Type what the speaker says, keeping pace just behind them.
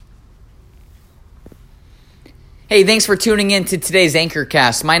Hey, thanks for tuning in to today's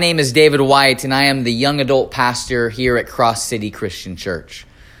Anchorcast. My name is David White, and I am the young adult pastor here at Cross City Christian Church.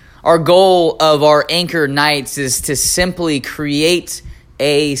 Our goal of our Anchor Nights is to simply create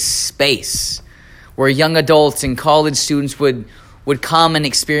a space where young adults and college students would come and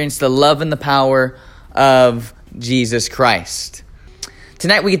experience the love and the power of Jesus Christ.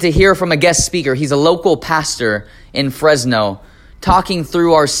 Tonight we get to hear from a guest speaker. He's a local pastor in Fresno, talking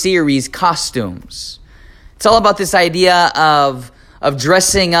through our series, Costumes. It's all about this idea of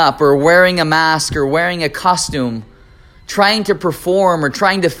dressing up or wearing a mask or wearing a costume, trying to perform or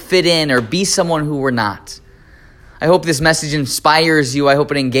trying to fit in or be someone who we're not. I hope this message inspires you. I hope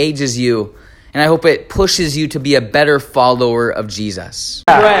it engages you. And I hope it pushes you to be a better follower of Jesus.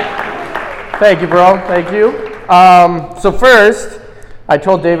 Thank you, bro. Thank you. So first, I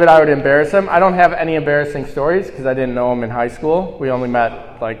told David I would embarrass him. I don't have any embarrassing stories because I didn't know him in high school. We only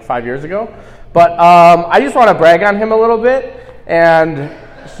met like 5 years ago. But I just want to brag on him a little bit. And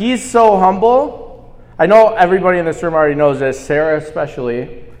he's so humble. I know everybody in this room already knows this, Sarah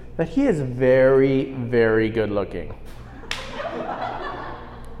especially, that he is very, very good looking.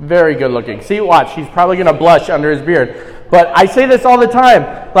 Very good looking. See, watch. He's probably going to blush under his beard. But I say this all the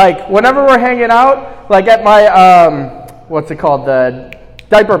time. Like, whenever we're hanging out, like at my, what's it called? The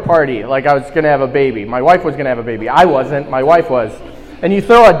diaper party. Like, I was going to have a baby. My wife was going to have a baby. I wasn't. My wife was. And you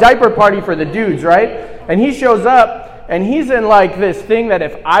throw a diaper party for the dudes, right? And he shows up, and he's in like this thing that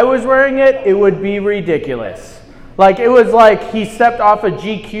if I was wearing it, it would be ridiculous. Like, it was like he stepped off a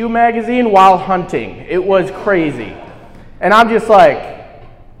GQ magazine while hunting. It was crazy. And I'm just like,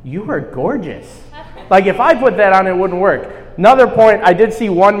 you are gorgeous. Like, if I put that on, it wouldn't work. Another point, I did see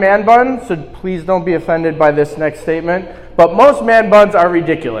one man bun, so please don't be offended by this next statement. But most man buns are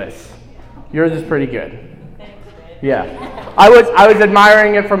ridiculous. Yours is pretty good. Yeah. I was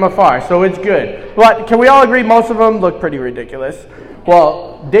admiring it from afar, so it's good. But can we all agree most of them look pretty ridiculous?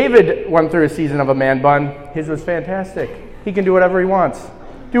 Well, David went through a season of a man bun. His was fantastic. He can do whatever he wants.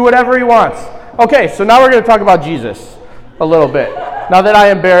 Do whatever he wants. Okay, so now we're going to talk about Jesus a little bit. Now that I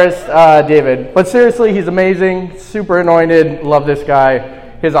embarrassed David. But seriously, he's amazing, super anointed. Love this guy.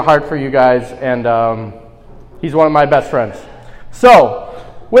 He has a heart for you guys, and he's one of my best friends. So,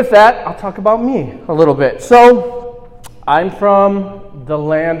 with that, I'll talk about me a little bit. So, I'm from the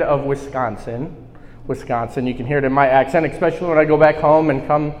land of Wisconsin. You can hear it in my accent, especially when I go back home and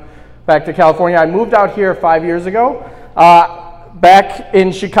come back to California. I moved out here 5 years ago. Back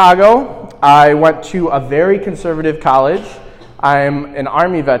in Chicago, I went to a very conservative college. I'm an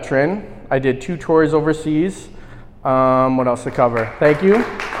Army veteran. I did 2 tours overseas. What else to cover? Thank you.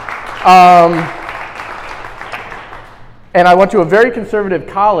 And I went to a very conservative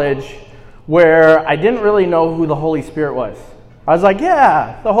college where I didn't really know who the Holy Spirit was. I was like,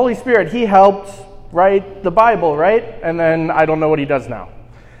 yeah, the Holy Spirit, he helped write the Bible, right? And then I don't know what he does now.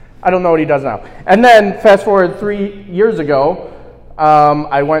 And then fast forward 3 years ago,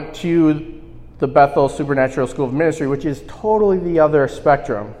 I went to the Bethel Supernatural School of Ministry, which is totally the other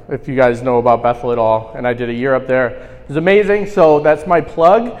spectrum, if you guys know about Bethel at all. And I did a year up there. It was amazing, so that's my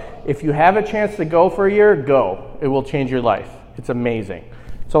plug. If you have a chance to go for a year, go. It will change your life. It's amazing.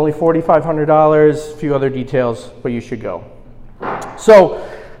 It's only $4,500, a few other details, but you should go. So,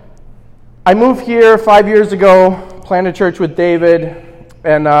 I moved here 5 years ago, planted a church with David,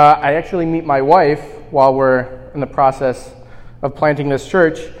 and I actually meet my wife while we're in the process of planting this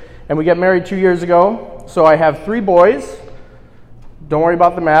church, and we get married 2 years ago. So I have 3 boys. Don't worry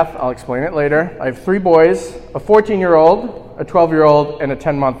about the math, I'll explain it later. I have 3 boys, a 14-year-old, a 12-year-old, and a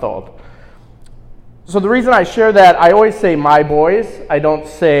 10-month-old. So the reason I share that, I always say my boys. I don't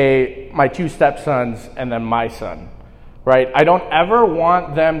say my 2 stepsons and then my son, right? I don't ever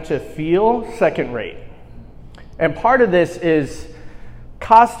want them to feel second rate. And part of this is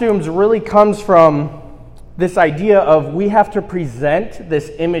costumes really comes from this idea of we have to present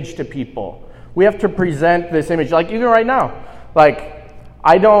this image to people. We have to present this image, like even right now. Like,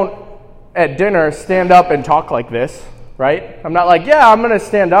 I don't, at dinner, stand up and talk like this. Right? I'm not like, yeah, I'm going to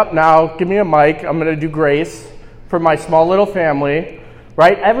stand up now. Give me a mic. I'm going to do grace for my small little family.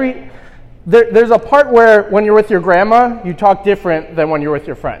 Right? There's a part where when you're with your grandma, you talk different than when you're with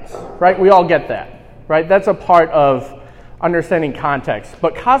your friends. Right? We all get that. Right? That's a part of understanding context.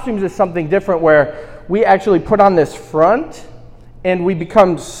 But costumes is something different where we actually put on this front and we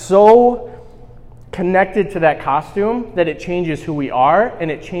become so connected to that costume that it changes who we are and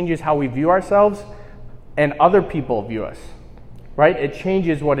it changes how we view ourselves and other people view us, right? It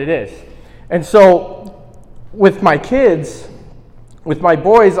changes what it is. And so with my kids, with my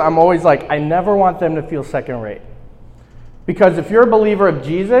boys, I'm always like, I never want them to feel second rate. Because if you're a believer of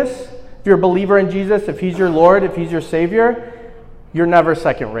Jesus, if you're a believer in Jesus, if he's your Lord, if he's your Savior, you're never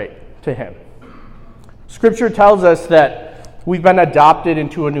second rate to him. Scripture tells us that we've been adopted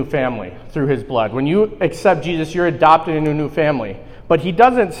into a new family through his blood. When you accept Jesus, you're adopted into a new family. But he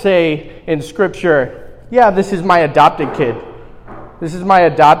doesn't say in Scripture, yeah, this is my adopted kid. This is my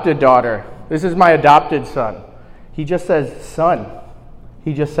adopted daughter. This is my adopted son. He just says son.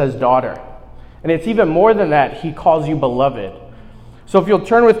 He just says daughter. And it's even more than that. He calls you beloved. So if you'll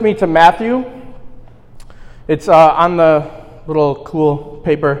turn with me to Matthew, it's on the little cool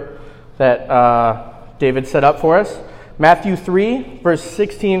paper that David set up for us. Matthew 3, verse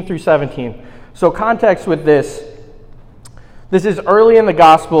 16 through 17. So context with this is early in the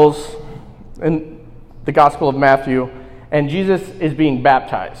Gospels, in the Gospel of Matthew, and Jesus is being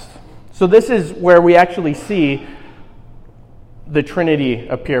baptized. So this is where we actually see the Trinity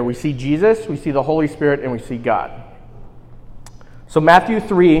appear. We see Jesus, we see the Holy Spirit, and we see God. So Matthew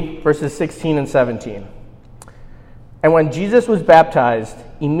 3, verses 16 and 17. And when Jesus was baptized,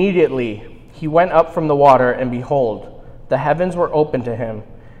 immediately he went up from the water, and behold, the heavens were opened to him,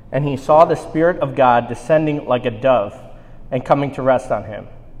 and he saw the Spirit of God descending like a dove and coming to rest on him.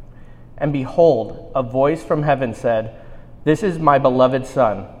 And behold, a voice from heaven said, "This is my beloved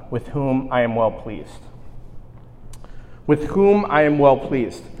Son, with whom I am well pleased." With whom I am well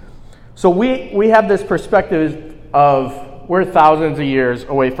pleased. So we have this perspective of we're thousands of years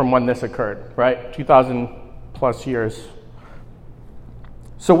away from when this occurred, right? 2,000 plus years.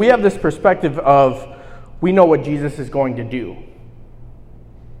 So we have this perspective of we know what Jesus is going to do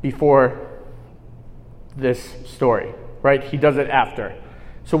before this story, right? He does it after.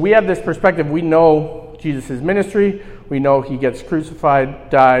 So we have this perspective. We know Jesus' ministry. We know he gets crucified,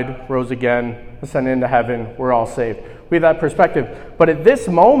 died, rose again, ascended into heaven. We're all saved. We have that perspective. But at this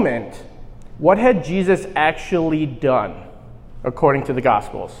moment, what had Jesus actually done according to the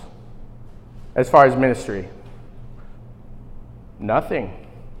Gospels as far as ministry? Nothing.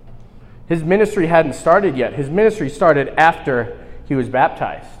 His ministry hadn't started yet. His ministry started after he was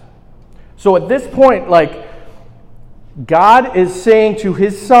baptized. So at this point, God is saying to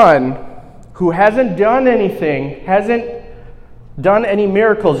his son, who hasn't done anything, hasn't done any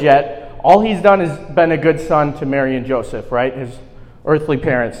miracles yet, all he's done is been a good son to Mary and Joseph, right? His earthly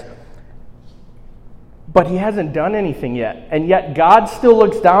parents. But he hasn't done anything yet. And yet God still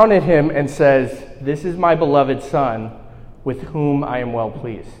looks down at him and says, "This is my beloved Son, with whom I am well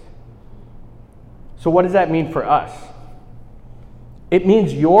pleased." So what does that mean for us? It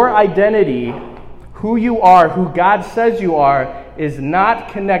means your identity, who you are, who God says you are, is not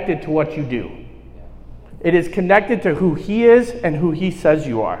connected to what you do. It is connected to who he is and who he says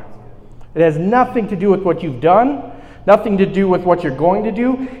you are. It has nothing to do with what you've done, nothing to do with what you're going to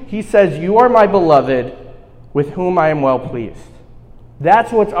do. He says, "You are my beloved, with whom I am well pleased."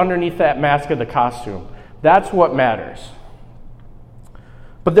 That's what's underneath that mask of the costume. That's what matters.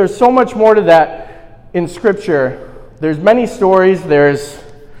 But there's so much more to that in Scripture. There's many stories. There's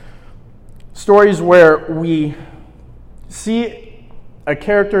stories where we see a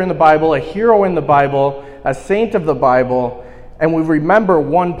character in the Bible, a hero in the Bible, a saint of the Bible, and we remember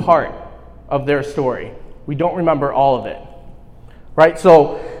one part of their story. We don't remember all of it, right?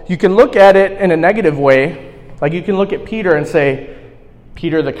 So you can look at it in a negative way. Like you can look at Peter and say,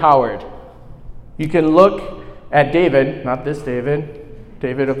 Peter the coward. You can look at David, not this David,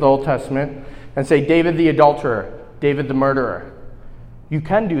 David of the Old Testament, and say David the adulterer, David the murderer. You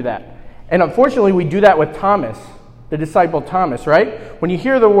can do that. And unfortunately, we do that with Thomas, the disciple Thomas, right? When you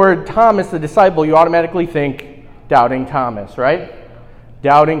hear the word Thomas, the disciple, you automatically think doubting Thomas, right?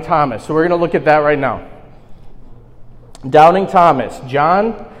 Doubting Thomas. So we're going to look at that right now. Doubting Thomas.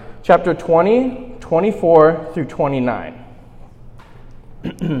 John chapter 20, 24 through 29.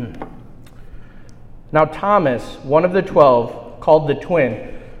 Now Thomas, one of the 12, called the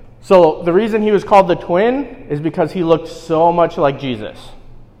twin. So the reason he was called the twin is because he looked so much like Jesus.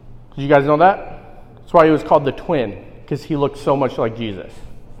 Did you guys know that? That's why he was called the twin, because he looked so much like Jesus.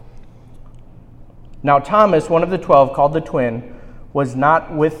 Now Thomas, one of the 12, called the twin, was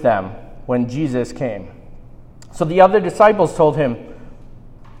not with them when Jesus came. So the other disciples told him,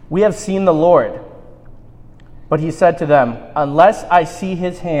 "We have seen the Lord." But he said to them, "Unless I see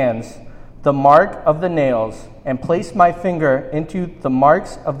his hands, the mark of the nails, and place my finger into the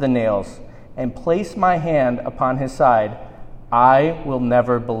marks of the nails, and place my hand upon his side, I will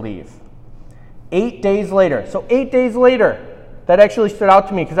never believe." 8 days later. So 8 days later. That actually stood out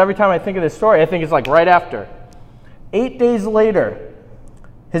to me because every time I think of this story, I think it's like right after. 8 days later,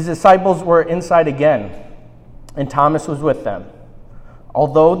 his disciples were inside again, and Thomas was with them.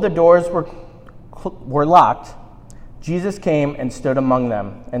 Although the doors were locked, Jesus came and stood among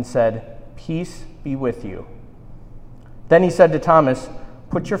them and said, "Peace be with you." Then he said to Thomas,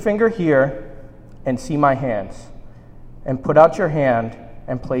 "Put your finger here and see my hands, and put out your hand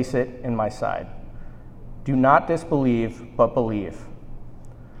and place it in my side. Do not disbelieve, but believe."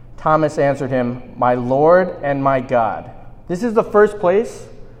 Thomas answered him, "My Lord and my God." This is the first place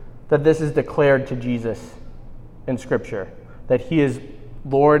that this is declared to Jesus in Scripture, that he is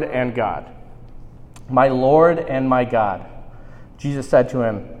Lord and God. "My Lord and my God." Jesus said to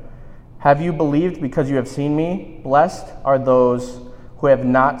him, "Have you believed because you have seen me? Blessed are those who have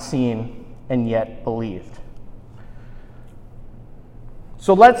not seen and yet believed."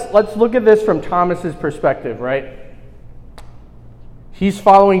 So let's look at this from Thomas's perspective, right? He's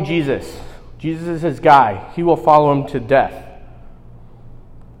following Jesus. Jesus is his guy. He will follow him to death.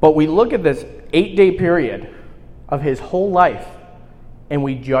 But we look at this 8-day period of his whole life, and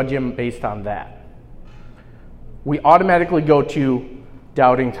we judge him based on that. We automatically go to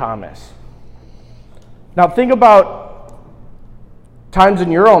doubting Thomas. Now think about times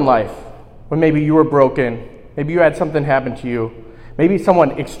in your own life when maybe you were broken, maybe you had something happen to you, maybe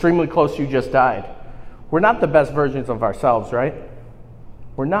someone extremely close to you just died. We're not the best versions of ourselves, right?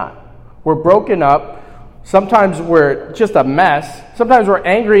 We're not. We're broken up. Sometimes we're just a mess. Sometimes we're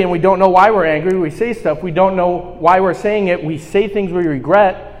angry and we don't know why we're angry. We say stuff, we don't know why we're saying it. We say things we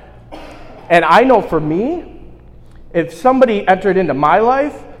regret. And I know for me, if somebody entered into my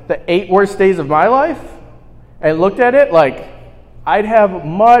life, the 8 worst days of my life, and looked at it, like, I'd have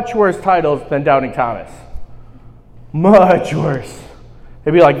much worse titles than Doubting Thomas. Much worse.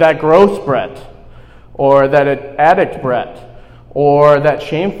 It'd be like that gross Brett, or that addict Brett, or that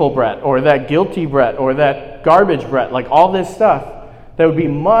shameful Brett, or that guilty Brett, or that garbage Brett, like all this stuff that would be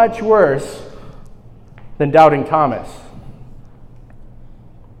much worse than Doubting Thomas.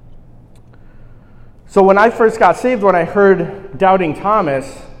 So when I first got saved, when I heard Doubting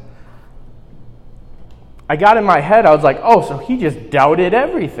Thomas, I got in my head, I was like, oh, so he just doubted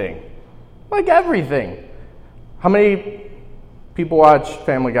everything. Like everything. How many people watch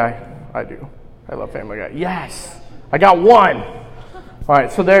Family Guy? I do. I love Family Guy. Yes! I got one! All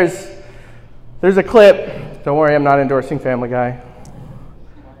right, so there's a clip. Don't worry, I'm not endorsing Family Guy.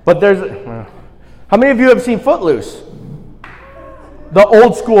 But how many of you have seen Footloose? The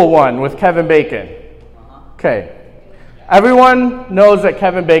old school one with Kevin Bacon. Okay. Everyone knows that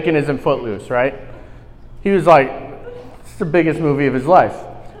Kevin Bacon is in Footloose, right? He was like, it's the biggest movie of his life.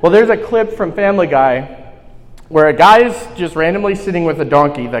 Well, there's a clip from Family Guy where a guy's just randomly sitting with a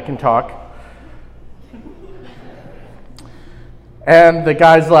donkey that can talk. And the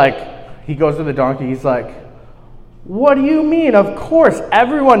guy's like, he goes to the donkey, he's like, "What do you mean? Of course,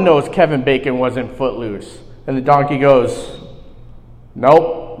 everyone knows Kevin Bacon was in Footloose." And the donkey goes,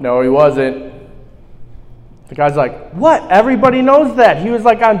 "Nope, no, he wasn't." The guy's like, "What? Everybody knows that. He was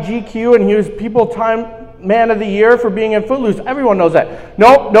like on GQ and he was People Time Man of the Year for being in Footloose. Everyone knows that."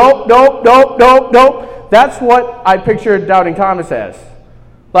 Nope, nope, nope, nope, nope, nope. That's what I pictured Doubting Thomas as.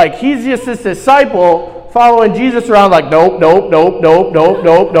 Like, he's just this disciple following Jesus around like, nope, nope, nope, nope, nope,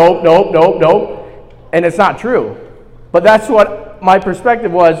 nope, nope, nope, nope, nope. And it's not true. But that's what my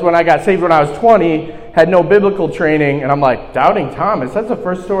perspective was when I got saved when I was 20, had no biblical training, and I'm like, Doubting Thomas, that's the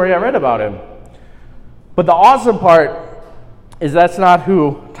first story I read about him. But the awesome part is that's not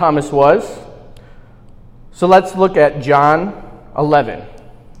who Thomas was. So let's look at John 11.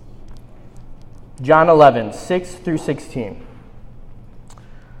 John 11, 6 through 16.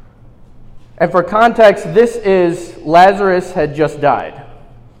 And for context, this is Lazarus had just died.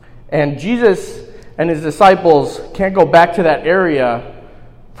 And Jesus and his disciples can't go back to that area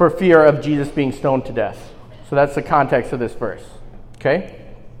for fear of Jesus being stoned to death. So that's the context of this verse. Okay?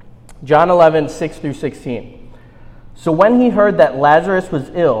 John 11, 6 through 16. So when he heard that Lazarus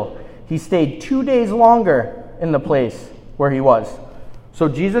was ill, he stayed 2 days longer in the place where he was. So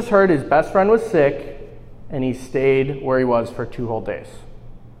Jesus heard his best friend was sick, and he stayed where he was for 2 whole days.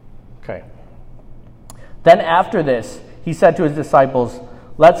 Okay. Then after this, he said to his disciples,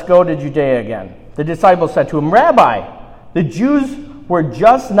 "Let's go to Judea again." The disciples said to him, "Rabbi, the Jews were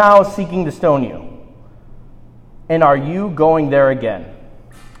just now seeking to stone you, and are you going there again?"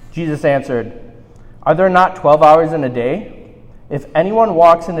 Jesus answered, "Are there not 12 hours in a day? If anyone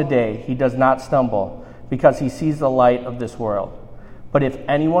walks in the day, he does not stumble, because he sees the light of this world. But if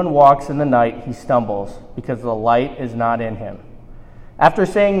anyone walks in the night, he stumbles, because the light is not in him." After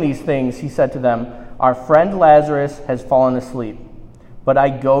saying these things, he said to them, "Our friend Lazarus has fallen asleep, but I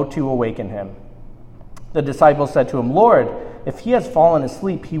go to awaken him." The disciples said to him, "Lord, if he has fallen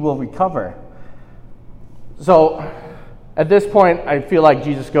asleep, he will recover." So at this point, I feel like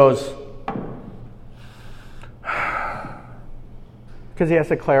Jesus goes, because he has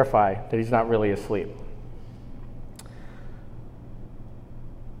to clarify that he's not really asleep.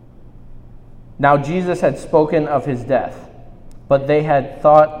 Now Jesus had spoken of his death, but they had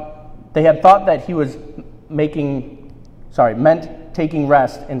thought that he was meant taking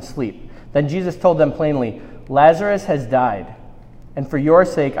rest and sleep. Then Jesus told them plainly, Lazarus has died, and for your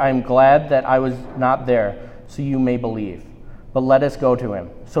sake I am glad that I was not there, so you may believe. But let us go to him.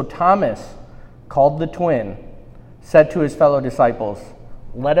 So Thomas, called the twin, said to his fellow disciples,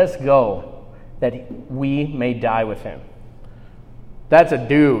 let us go, that we may die with him. That's a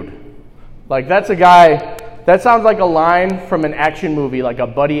dude. Like, that's a guy, that sounds like a line from an action movie, like a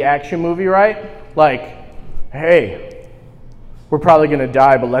buddy action movie, right? Like, hey, we're probably going to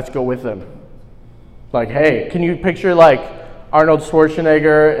die, but let's go with them. Like, hey, can you picture, like, Arnold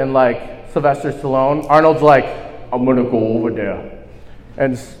Schwarzenegger and, like, Sylvester Stallone? Arnold's like, I'm going to go over there.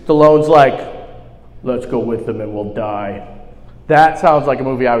 And Stallone's like, let's go with them and we'll die. That sounds like a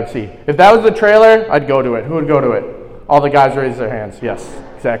movie I would see. If that was the trailer, I'd go to it. Who would go to it? All the guys raise their hands. Yes,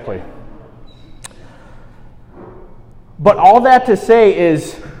 exactly. But all that to say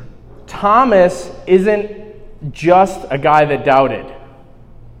is, Thomas isn't just a guy that doubted.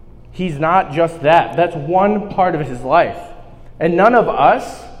 He's not just that. That's one part of his life. And none of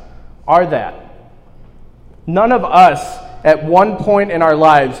us are that. None of us, at one point in our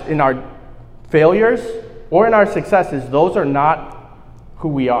lives, in our failures or in our successes, those are not who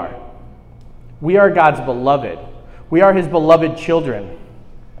we are. We are God's beloved. We are his beloved children.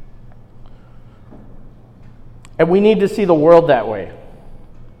 And we need to see the world that way.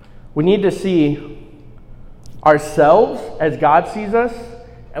 We need to see ourselves as God sees us,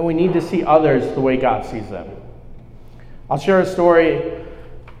 and we need to see others the way God sees them. I'll share a story.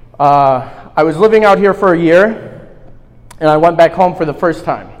 I was living out here for a year, and I went back home for the first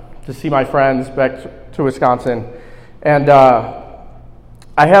time to see my friends back to Wisconsin. And I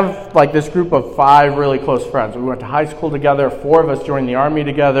have like this group of 5 really close friends. We went to high school together. 4 of us joined the Army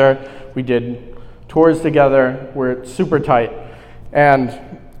together. We did tours together. We're super tight. And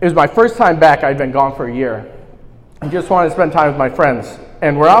it was my first time back. I'd been gone for a year. I just wanted to spend time with my friends.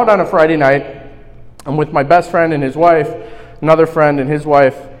 And we're out on a Friday night. I'm with my best friend and his wife, another friend and his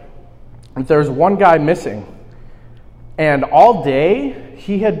wife. And there's one guy missing. And all day,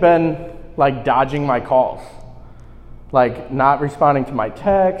 he had been like dodging my calls. Like not responding to my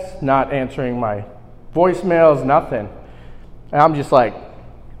texts, not answering my voicemails, nothing. And I'm just like,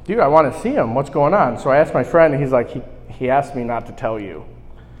 dude, I want to see him. What's going on? So I asked my friend, and he's like, he asked me not to tell you.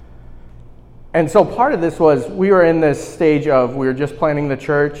 And so part of this was we were in this stage of we were just planning the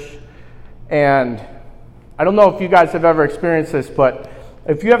church. And I don't know if you guys have ever experienced this, but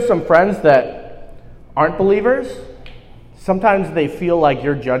if you have some friends that aren't believers, sometimes they feel like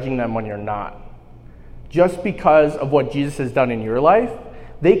you're judging them when you're not. Just because of what Jesus has done in your life,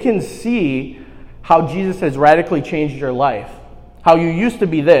 they can see how Jesus has radically changed your life. How you used to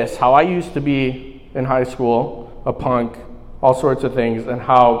be this, how I used to be in high school, a punk, all sorts of things, and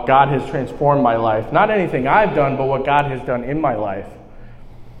how God has transformed my life. Not anything I've done, but what God has done in my life.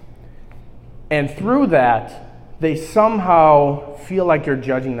 And through that, they somehow feel like you're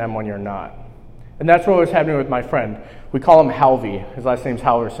judging them when you're not. And that's what was happening with my friend. We call him Halvey. His last name's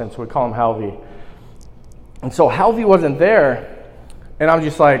Halverson, so we call him Halvey. And so Halvey wasn't there, and I'm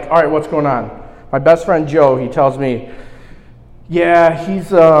just like, all right, what's going on? My best friend Joe, he tells me, yeah,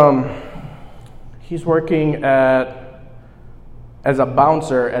 he's working as a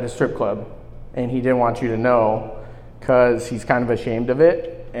bouncer at a strip club, and he didn't want you to know because he's kind of ashamed of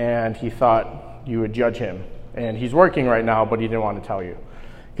it, and he thought you would judge him. And he's working right now, but he didn't want to tell you.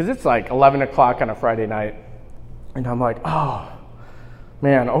 Because it's like 11 o'clock on a Friday night, and I'm like, oh,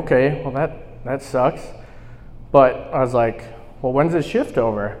 man, okay, well, that sucks. But I was like, well, when's his shift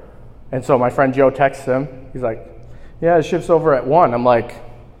over? And so my friend Joe texts him. He's like, yeah, his shift's over at 1. I'm like,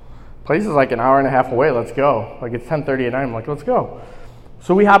 place is like an hour and a half away. Let's go. Like, it's 10:30 at night. I'm like, let's go.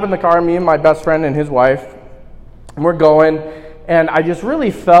 So we hop in the car, me and my best friend and his wife, and we're going. And I just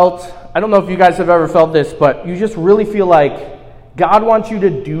really felt, I don't know if you guys have ever felt this, but you just really feel like God wants you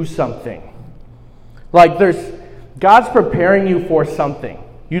to do something. Like God's preparing you for something.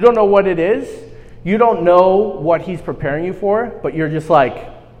 You don't know what it is. You don't know what he's preparing you for, but you're just like,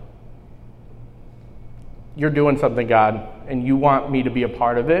 you're doing something, God, and you want me to be a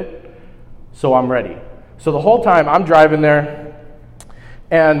part of it, so I'm ready. So the whole time I'm driving there,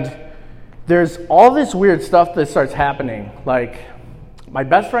 and there's all this weird stuff that starts happening. Like, my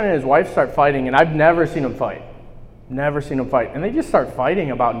best friend and his wife start fighting, and I've never seen them fight. Never seen them fight. And they just start fighting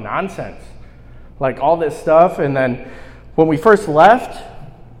about nonsense. Like, all this stuff, and then when we first left,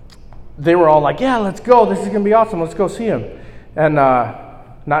 they were all like, yeah, let's go. This is going to be awesome. Let's go see him. And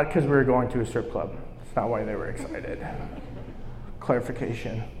not because we were going to a strip club. That's not why they were excited.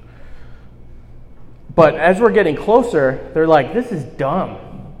 Clarification. But as we're getting closer, they're like, this is dumb.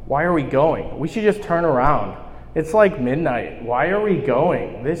 Why are we going? We should just turn around. It's like midnight. Why are we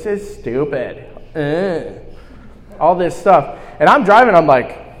going? This is stupid. All this stuff. And I'm driving, I'm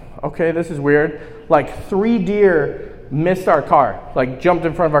like, okay, this is weird. Like 3 deer missed our car, like jumped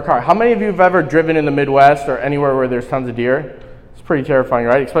in front of our car. How many of you have ever driven in the Midwest or anywhere where there's tons of deer? It's pretty terrifying,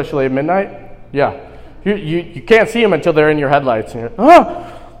 right? Especially at midnight. Yeah. You can't see them until they're in your headlights. And,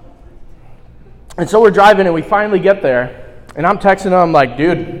 and so we're driving and we finally get there. And I'm texting them like,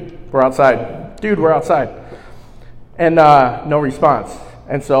 dude, we're outside. Dude, we're outside. And no response.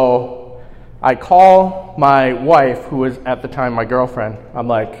 And so I call my wife, who was at the time my girlfriend. I'm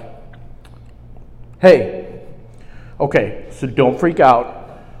like, hey, okay, so don't freak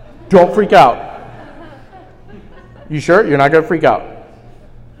out. Don't freak out. You sure? You're not going to freak out?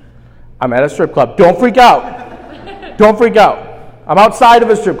 I'm at a strip club. Don't freak out. Don't freak out. I'm outside of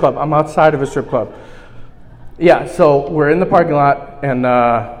a strip club. I'm outside of a strip club. Yeah, so we're in the parking lot, and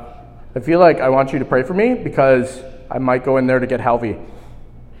I feel like I want you to pray for me because I might go in there to get Halvey.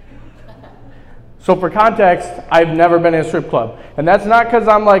 So for context, I've never been in a strip club. And that's not because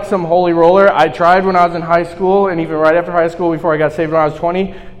I'm like some holy roller. I tried when I was in high school, and even right after high school before I got saved when I was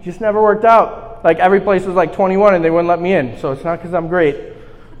 20. Just never worked out. Like every place was like 21 and they wouldn't let me in. So it's not because I'm great.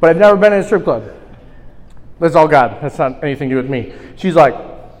 But I've never been in a strip club. That's all God. That's not anything to do with me. She's like,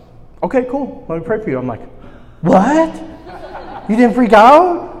 okay, cool. Let me pray for you. I'm like, what? You didn't freak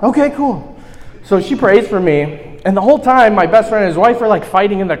out? Okay, cool. So she prays for me. And the whole time, my best friend and his wife are like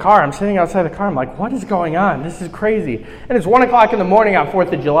fighting in the car. I'm sitting outside the car. I'm like, what is going on? This is crazy. And it's 1 o'clock in the morning on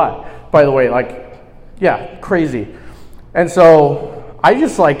 4th of July, by the way. Like, yeah, crazy. And so I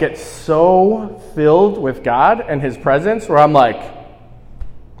just like get so filled with God and his presence where I'm like,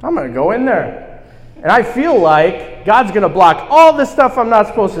 I'm going to go in there. And I feel like God's going to block all the stuff I'm not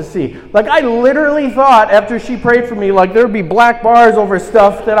supposed to see. Like I literally thought after she prayed for me, like there would be black bars over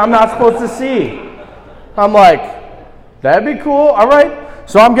stuff that I'm not supposed to see. I'm like, that'd be cool. All right.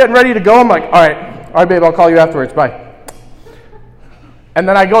 So I'm getting ready to go. I'm like, all right, babe, I'll call you afterwards. Bye. And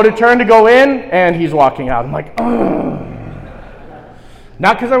then I go to turn to go in, and he's walking out. I'm like, oh.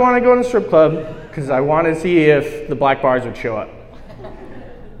 Not because I want to go in the strip club, because I want to see if the black bars would show up.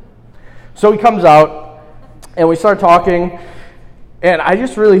 So he comes out, and we start talking, and I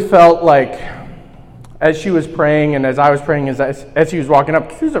just really felt like as she was praying and as I was praying, as she was walking up,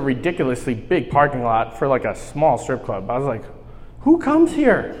 because it was a ridiculously big parking lot for like a small strip club. I was like, who comes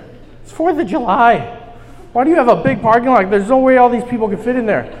here? It's 4th of July. Why do you have a big parking lot? There's no way all these people can fit in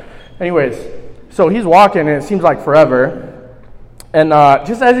there. Anyways, so he's walking, and it seems like forever. And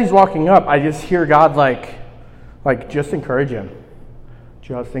just as he's walking up, I just hear God like just encourage him.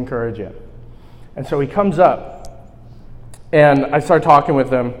 Just encourage him. And so he comes up, and I start talking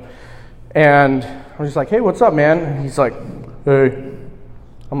with him, and I'm just like, hey, what's up, man? And he's like, hey.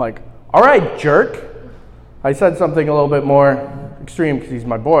 I'm like, all right, jerk. I said something a little bit more extreme because he's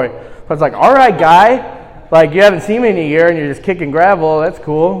my boy. But I was like, all right, guy. Like, you haven't seen me in a year, and you're just kicking gravel. That's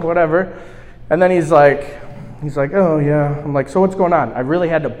cool, whatever. And then he's like, oh, yeah. I'm like, so what's going on? I really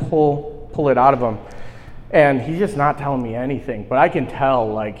had to pull it out of him. And he's just not telling me anything. But I can tell,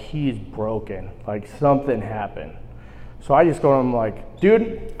 like, he's broken. Like, something happened. So I just go to him like,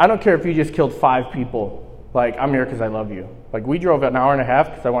 dude, I don't care if you just killed 5 people. Like, I'm here because I love you. Like, we drove an hour and a half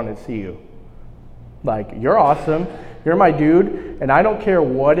because I wanted to see you. Like, you're awesome. You're my dude. And I don't care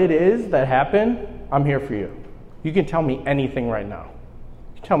what it is that happened. I'm here for you. You can tell me anything right now.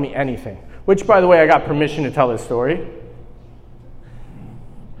 You can tell me anything. Which, by the way, I got permission to tell this story.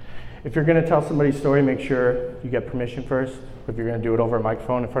 If you're going to tell somebody's story, make sure you get permission first. If you're going to do it over a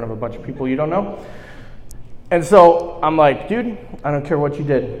microphone in front of a bunch of people you don't know. And so I'm like, dude, I don't care what you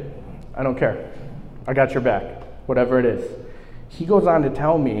did. I don't care. I got your back, whatever it is. He goes on to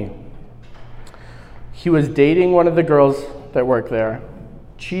tell me he was dating one of the girls that worked there,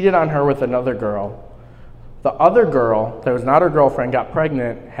 cheated on her with another girl. The other girl, that was not her girlfriend, got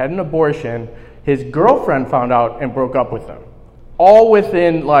pregnant, had an abortion. His girlfriend found out and broke up with him. All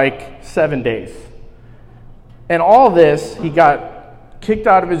within like 7 days. And all this, he got kicked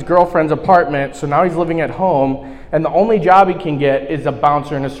out of his girlfriend's apartment, so now he's living at home, and the only job he can get is a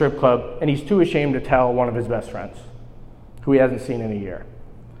bouncer in a strip club, and he's too ashamed to tell one of his best friends, who he hasn't seen in a year.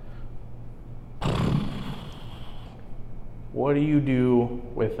 What do you do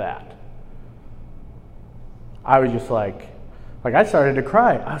with that? I was just like I started to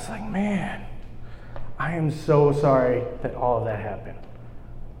cry. I was like, man, I am so sorry that all of that happened.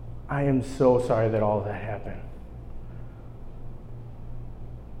 I am so sorry that all of that happened.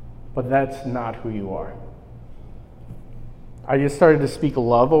 but that's not who you are. I just started to speak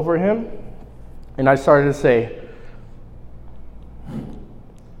love over him, and I started to say,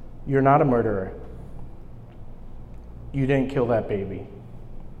 you're not a murderer. You didn't kill that baby.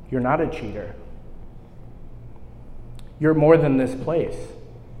 You're not a cheater. You're more than this place.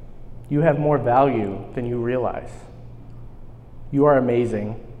 You have more value than you realize. You are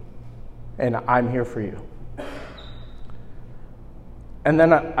amazing, and I'm here for you. And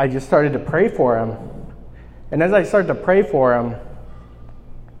then I just started to pray for him. And as I started to pray for him,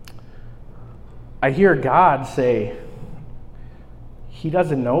 I hear God say, he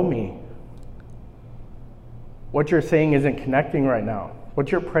doesn't know me. What you're saying isn't connecting right now.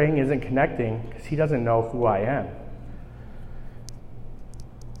 What you're praying isn't connecting because he doesn't know who I am.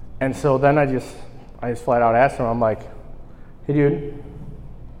 And so then I just flat out asked him, I'm like, hey dude,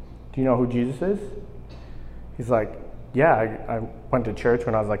 do you know who Jesus is? He's like, yeah, I went to church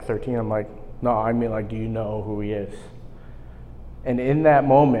when I was like 13. I'm like, no, I mean, like, do you know who he is? And in that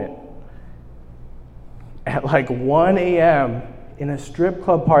moment, at like 1 a.m. in a strip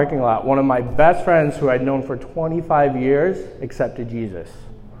club parking lot, one of my best friends who I'd known for 25 years accepted Jesus.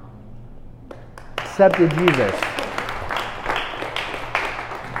 Accepted Jesus.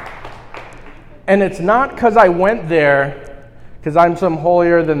 And it's not because I went there because I'm some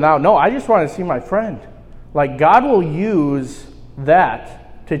holier than thou. No, I just want to see my friend. Like, God will use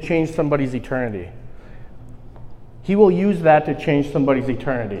that to change somebody's eternity. He will use that to change somebody's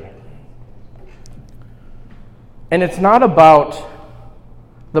eternity. And it's not about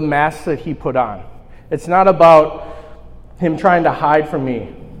the mask that he put on. It's not about him trying to hide from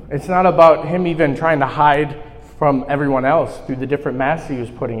me. It's not about him even trying to hide from everyone else through the different masks he was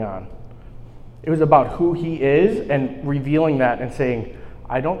putting on. It was about who he is and revealing that and saying,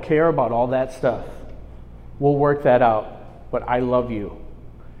 I don't care about all that stuff. We'll work that out, but I love you.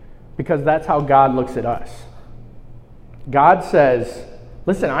 Because that's how God looks at us. God says,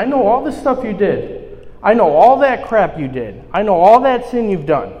 listen, I know all the stuff you did. I know all that crap you did. I know all that sin you've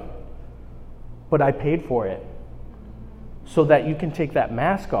done. But I paid for it so that you can take that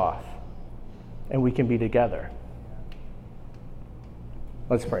mask off and we can be together.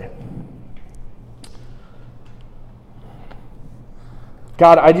 Let's pray.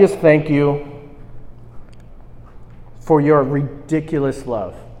 God, I just thank you for your ridiculous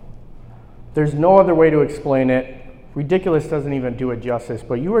love. There's no other way to explain it. Ridiculous doesn't even do it justice,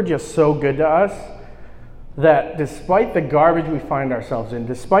 but you are just so good to us that despite the garbage we find ourselves in,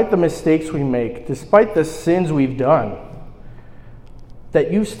 despite the mistakes we make, despite the sins we've done,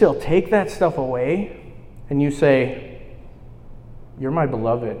 that you still take that stuff away and you say, you're my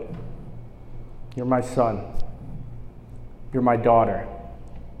beloved. You're my son. You're my daughter.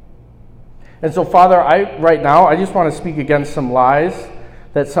 And so, Father, right now, I just want to speak against some lies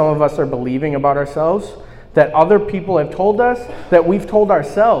that some of us are believing about ourselves, that other people have told us, that we've told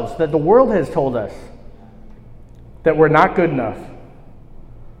ourselves, that the world has told us, that we're not good enough,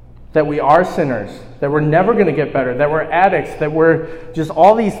 that we are sinners, that we're never going to get better, that we're addicts, that we're just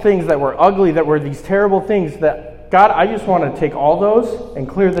all these things, that we're ugly, that we're these terrible things, that, God, I just want to take all those and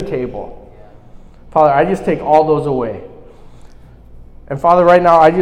clear the table. Father, I just take all those away. And Father, right now,